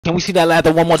Can we see that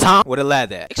lather one more time? Where the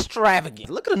lather at?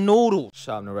 Extravagant. Look at the noodles.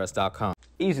 Shopnarest.com.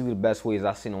 Easily the best ways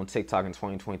I've seen on TikTok in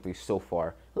 2023 so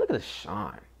far. Look at the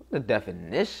shine. Look at the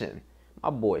definition.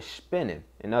 My boy's spinning.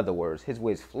 In other words, his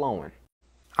way's flowing.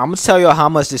 I'm gonna tell you how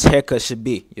much this haircut should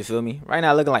be. You feel me? Right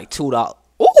now looking like $2.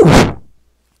 Ooh!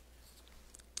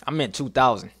 I meant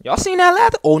 2,000. Y'all seen that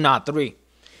lather? Oh, not 3.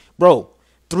 Bro,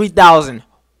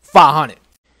 3,500.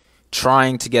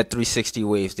 Trying to get 360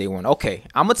 waves day one. Okay,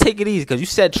 I'm gonna take it easy because you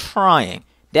said trying.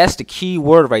 That's the key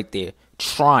word right there.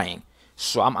 Trying.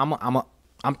 So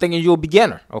I'm thinking you're a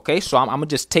beginner. Okay, so I'm gonna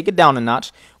just take it down a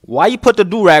notch. Why you put the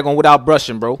do-rag on without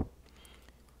brushing, bro?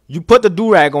 You put the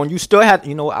do-rag on. You still had.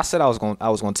 You know, I said I was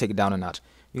gonna take it down a notch.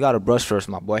 You gotta brush first,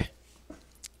 my boy.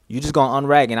 You just gonna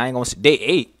unrag and I ain't gonna see day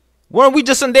 8. Weren't we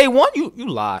just on day 1? You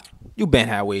lied. You been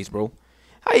had waves, bro.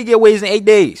 How you get waves in 8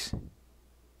 days?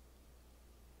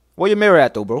 Where your mirror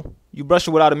at though, bro? You brush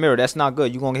it without a mirror. That's not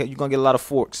good. You gonna get a lot of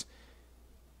forks.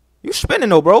 You spinning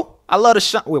though, bro. I love the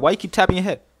shine. Wait, why you keep tapping your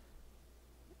head?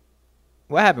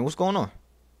 What happened? What's going on?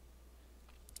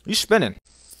 You spinning.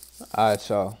 Alright,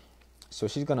 y'all. So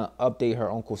she's gonna update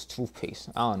her uncle's toothpaste.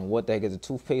 I don't know what the heck is a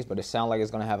toothpaste, but it sounds like it's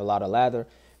gonna have a lot of lather.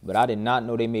 But I did not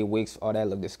know they made wigs. Oh, that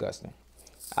look disgusting.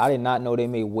 I did not know they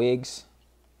made wigs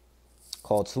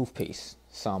called toothpaste.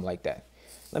 Something like that.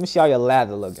 Let me see how your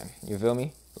lather looking. You feel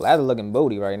me? Lather looking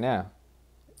booty right now.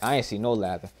 I ain't see no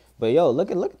lather. But yo, look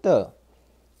at the,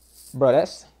 bro.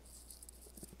 That's,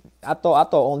 I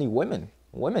thought only women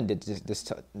did this.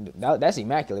 That's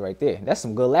immaculate right there. That's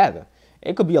some good lather.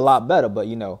 It could be a lot better, but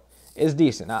you know, it's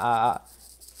decent. I'll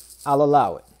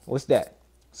allow it. What's that?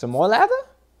 Some more lather?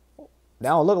 That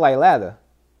don't look like lather.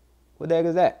 What the heck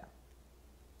is that?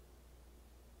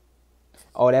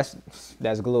 Oh,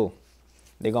 that's glue.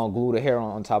 They're gonna glue the hair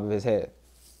on top of his head.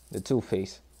 The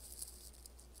toothpaste.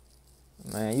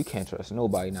 Man, you can't trust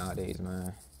nobody nowadays,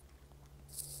 man.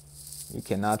 You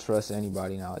cannot trust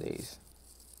anybody nowadays.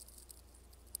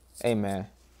 Hey, man.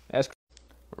 That's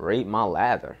rate my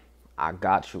lather. I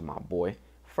got you, my boy.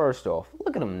 First off,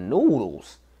 look at them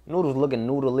noodles. Noodles looking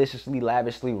noodleliciously,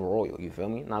 lavishly royal. You feel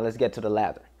me? Now let's get to the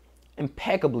lather.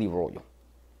 Impeccably royal.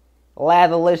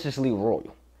 Latherliciously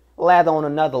royal. Lather on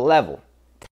another level.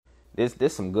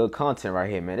 This some good content right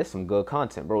here, man. This some good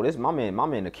content, bro. This my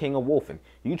man, the king of wolfing.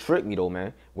 You tricked me though,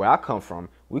 man. Where I come from,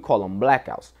 we call them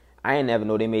blackouts. I ain't never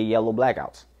know they made yellow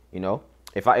blackouts. You know,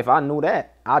 if I knew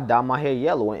that, I'd dye my hair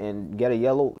yellow and get a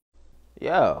yellow.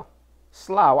 Yeah,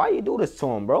 Sly, why you do this to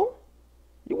him, bro?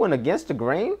 You went against the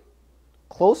grain,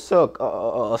 close to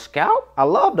a scalp. I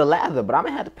love the lather, but I'm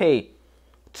gonna have to pay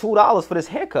 $2 for this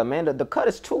haircut, man. The cut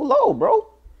is too low, bro.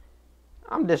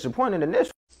 I'm disappointed in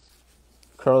this.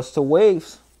 Curls to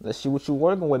waves. Let's see what you're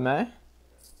working with, man.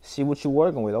 See what you're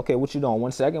working with. Okay, what you doing?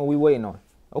 1 second. What we waiting on?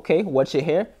 Okay, what's your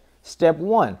hair? Step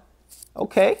 1.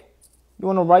 Okay, you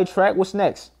on the right track. What's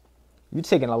next? You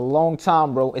taking a long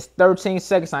time, bro. It's 13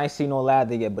 seconds. I ain't seen no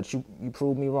lather yet, but you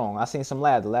proved me wrong. I seen some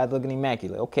lather. Lather looking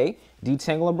immaculate. Okay,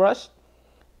 detangler brush.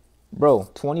 Bro,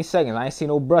 20 seconds. I ain't seen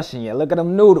no brushing yet. Look at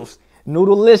them noodles.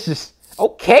 Noodleicious.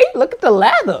 Okay, look at the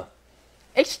lather.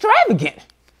 Extravagant.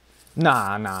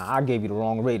 Nah, I gave you the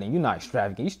wrong rating. You're not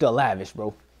extravagant. You still lavish,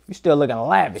 bro. You still looking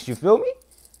lavish. You feel me?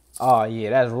 Oh, yeah,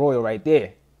 that's royal right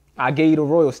there. I gave you the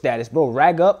royal status, bro.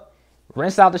 Rag up,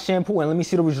 rinse out the shampoo, and let me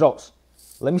see the results.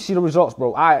 Let me see the results,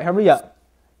 bro. All right, hurry up.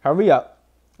 Hurry up.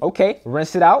 Okay,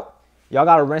 rinse it out. Y'all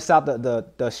got to rinse out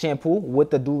the shampoo with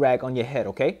the do-rag on your head,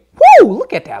 okay? Woo!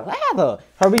 Look at that lather.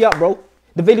 Hurry up, bro.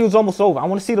 The video's almost over. I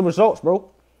want to see the results, bro.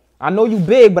 I know you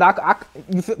big, but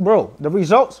bro, the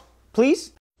results,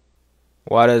 please.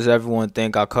 Why does everyone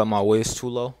think I cut my waist too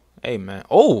low? Hey, man.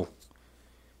 Oh.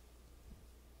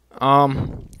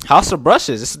 House of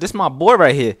Brushes. This my boy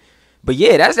right here. But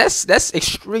yeah, that's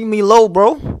extremely low,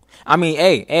 bro. I mean,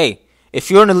 hey,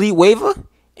 if you're an elite waver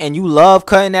and you love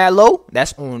cutting that low,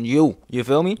 that's on you. You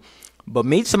feel me? But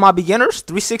me to my beginners,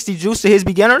 360 juice to his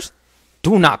beginners,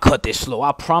 do not cut this slow.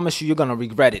 I promise you, you're gonna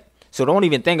regret it. So don't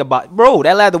even think about it. Bro,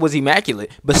 that lather was immaculate.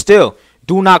 But still,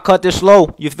 do not cut this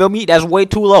low. You feel me? That's way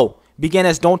too low.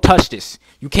 Beginners, don't touch this.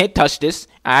 You can't touch this.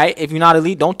 Alright? If you're not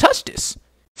elite, don't touch this.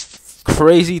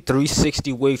 Crazy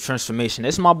 360 wave transformation.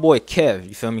 This is my boy Kev.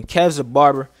 You feel me? Kev's a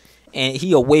barber. And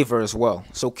he a waver as well.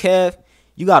 So Kev,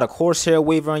 you got a coarse hair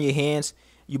waver on your hands.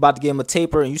 You about to give him a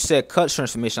taper. And you said cut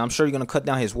transformation. I'm sure you're gonna cut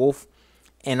down his wolf.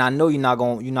 And I know you're not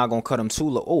gonna cut him too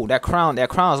low. Oh, that crown's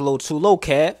a little too low,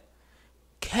 Kev.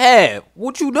 Kev,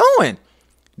 what you doing?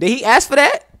 Did he ask for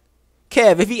that?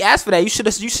 Kev, if he asked for that, you should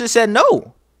have said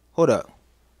no. Hold up.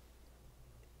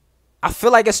 I feel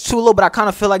like it's too low, but I kind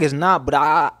of feel like it's not.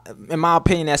 But in my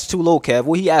opinion, that's too low, Kev.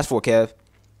 What he asked for, Kev?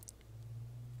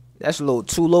 That's a little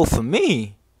too low for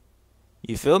me.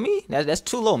 You feel me? That's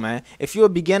too low, man. If you're a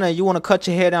beginner and you want to cut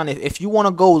your hair down, if you want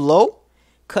to go low,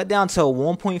 cut down to a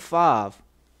 1.5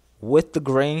 with the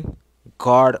grain,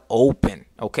 guard open,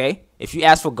 okay? If you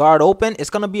ask for guard open, it's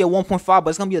going to be a 1.5, but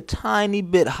it's going to be a tiny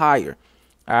bit higher.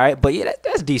 All right? But yeah,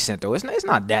 that's decent, though. It's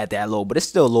not that low, but it's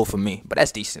still low for me. But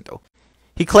that's decent, though.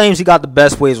 He claims he got the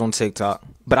best waves on TikTok,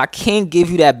 but I can't give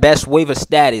you that best wave of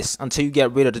status until you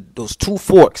get rid of those two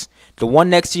forks, the one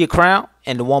next to your crown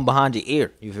and the one behind your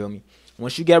ear. You feel me?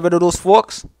 Once you get rid of those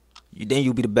forks, then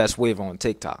you'll be the best wave on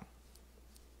TikTok.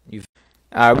 All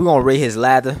right, we're going to rate his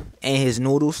lather and his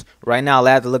noodles. Right now,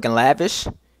 lather looking lavish.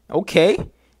 Okay.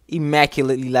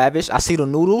 Immaculately lavish. I see the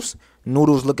noodles.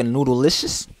 Noodles looking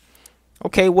noodleicious.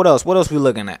 Okay, what else? What else we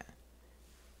looking at?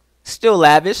 Still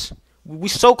lavish. We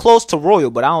so close to royal,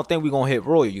 but I don't think we're going to hit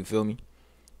royal, you feel me?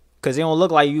 Because they don't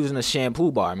look like you're using a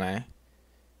shampoo bar, man.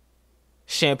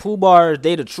 Shampoo bars,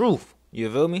 they the truth. You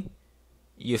feel me?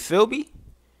 You feel me?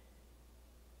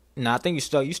 Nah, I think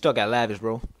you stuck at lavish,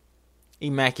 bro.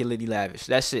 Immaculately lavish.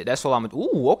 That's it. That's all I'm.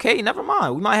 Ooh, okay. Never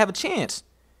mind. We might have a chance.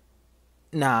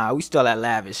 Nah, we still at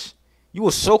lavish. You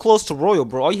were so close to royal,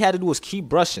 bro. All you had to do was keep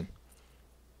brushing.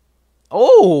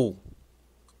 Oh,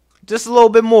 just a little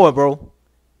bit more, bro.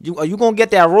 Are you gonna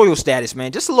get that royal status,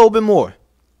 man? Just a little bit more.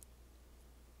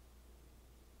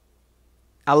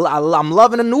 I'm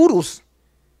loving the noodles.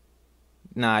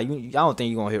 Nah, I don't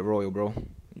think you're gonna hit royal, bro.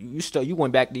 You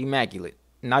went back to immaculate.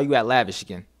 Now you at lavish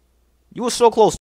again. You were so close.